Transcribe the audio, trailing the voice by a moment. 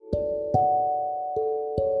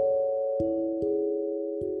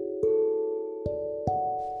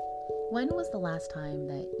When was the last time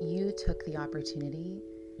that you took the opportunity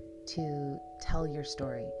to tell your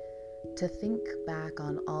story? To think back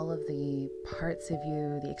on all of the parts of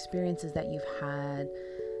you, the experiences that you've had,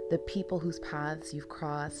 the people whose paths you've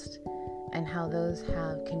crossed, and how those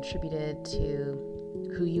have contributed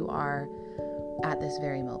to who you are at this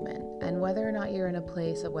very moment. And whether or not you're in a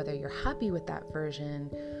place of whether you're happy with that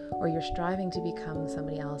version or you're striving to become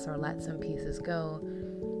somebody else or let some pieces go,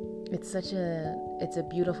 it's a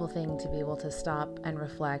beautiful thing to be able to stop and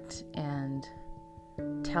reflect and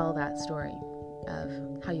tell that story of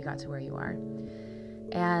how you got to where you are.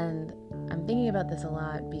 And I'm thinking about this a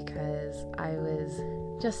lot because I was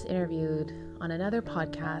just interviewed on another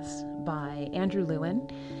podcast by Andrew Lewin,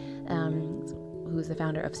 who's the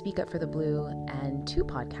founder of Speak Up for the Blue, and two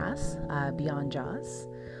podcasts, Beyond Jaws,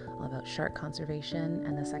 all about shark conservation,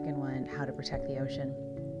 and the second one, How to Protect the Ocean.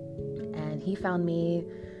 And he found me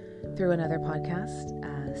through another podcast,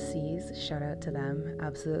 Seas, shout out to them.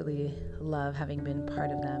 Absolutely love having been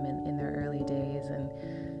part of them in their early days,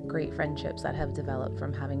 and great friendships that have developed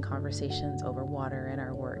from having conversations over water and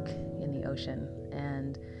our work in the ocean.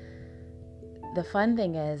 And the fun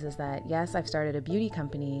thing is that yes, I've started a beauty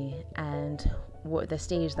company, and the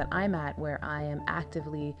stage that I'm at where I am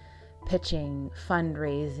actively pitching,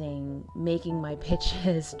 fundraising, making my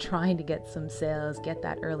pitches, trying to get some sales, get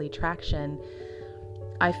that early traction,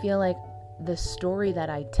 I feel like the story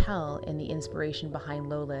that I tell and the inspiration behind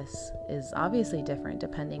Lowless is obviously different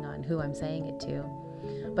depending on who I'm saying it to.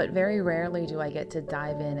 But very rarely do I get to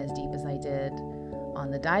dive in as deep as I did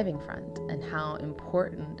on the diving front, and how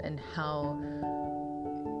important and how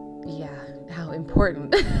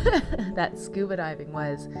important that scuba diving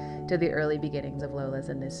was to the early beginnings of Lowless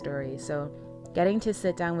in this story. So getting to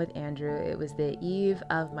sit down with Andrew, it was the eve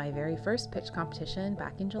of my very first pitch competition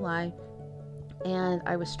back in July. And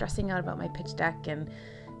I was stressing out about my pitch deck and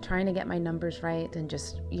trying to get my numbers right and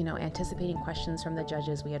just, anticipating questions from the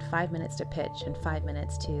judges. We had 5 minutes to pitch and 5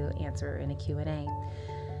 minutes to answer in a Q&A.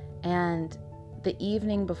 And the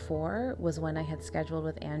evening before was when I had scheduled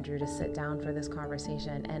with Andrew to sit down for this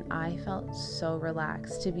conversation. And I felt so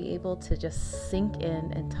relaxed to be able to just sink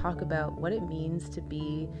in and talk about what it means to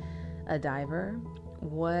be a diver,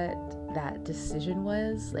 what that decision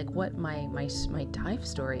was, like what my dive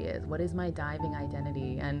story is, what is my diving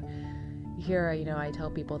identity. And here, I tell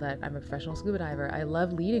people that I'm a professional scuba diver. I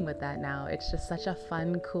love leading with that now. It's just such a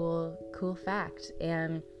fun, cool fact.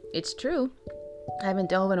 And it's true. I haven't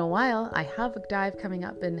dove in a while. I have a dive coming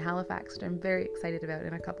up in Halifax that I'm very excited about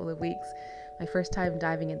in a couple of weeks. My first time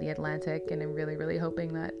diving in the Atlantic, and I'm really, really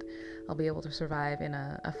hoping that I'll be able to survive in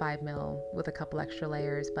a 5 mil with a couple extra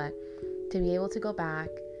layers. But to be able to go back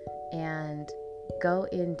and go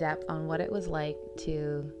in depth on what it was like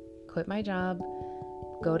to quit my job,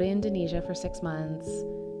 go to Indonesia for 6 months,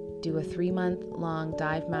 do a 3-month-long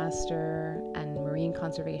dive master and marine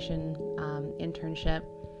conservation internship,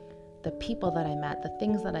 the people that I met, the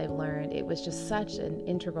things that I've learned, it was just such an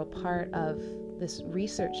integral part of this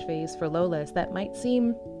research phase for Lowless that might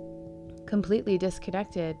seem completely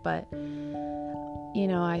disconnected, but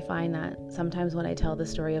I find that sometimes when I tell the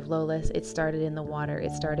story of Lowless, it started in the water.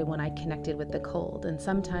 It started when I connected with the cold. And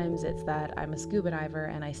sometimes it's that I'm a scuba diver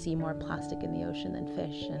and I see more plastic in the ocean than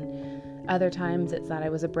fish. And other times it's that I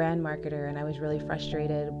was a brand marketer and I was really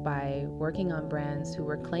frustrated by working on brands who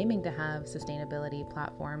were claiming to have sustainability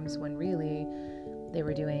platforms when really they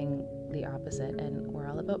were doing the opposite. And we're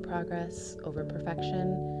all about progress over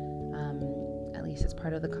perfection. At least it's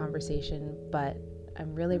part of the conversation. But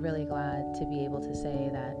I'm really, really glad to be able to say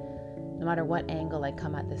that no matter what angle I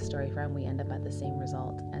come at this story from, we end up at the same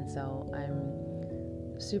result. And so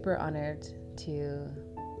I'm super honored to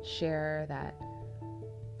share that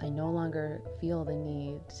I no longer feel the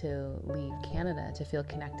need to leave Canada to feel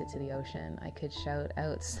connected to the ocean. I could shout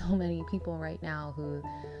out so many people right now who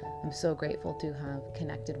I'm so grateful to have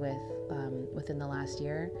connected with within the last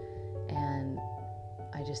year. And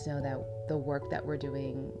I just know that the work that we're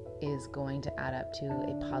doing is going to add up to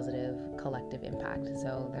a positive collective impact.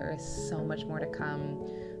 So there is so much more to come.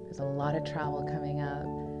 There's a lot of travel coming up.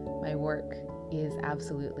 My work is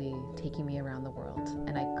absolutely taking me around the world,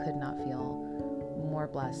 and I could not feel more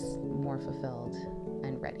blessed, more fulfilled,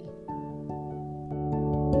 and ready.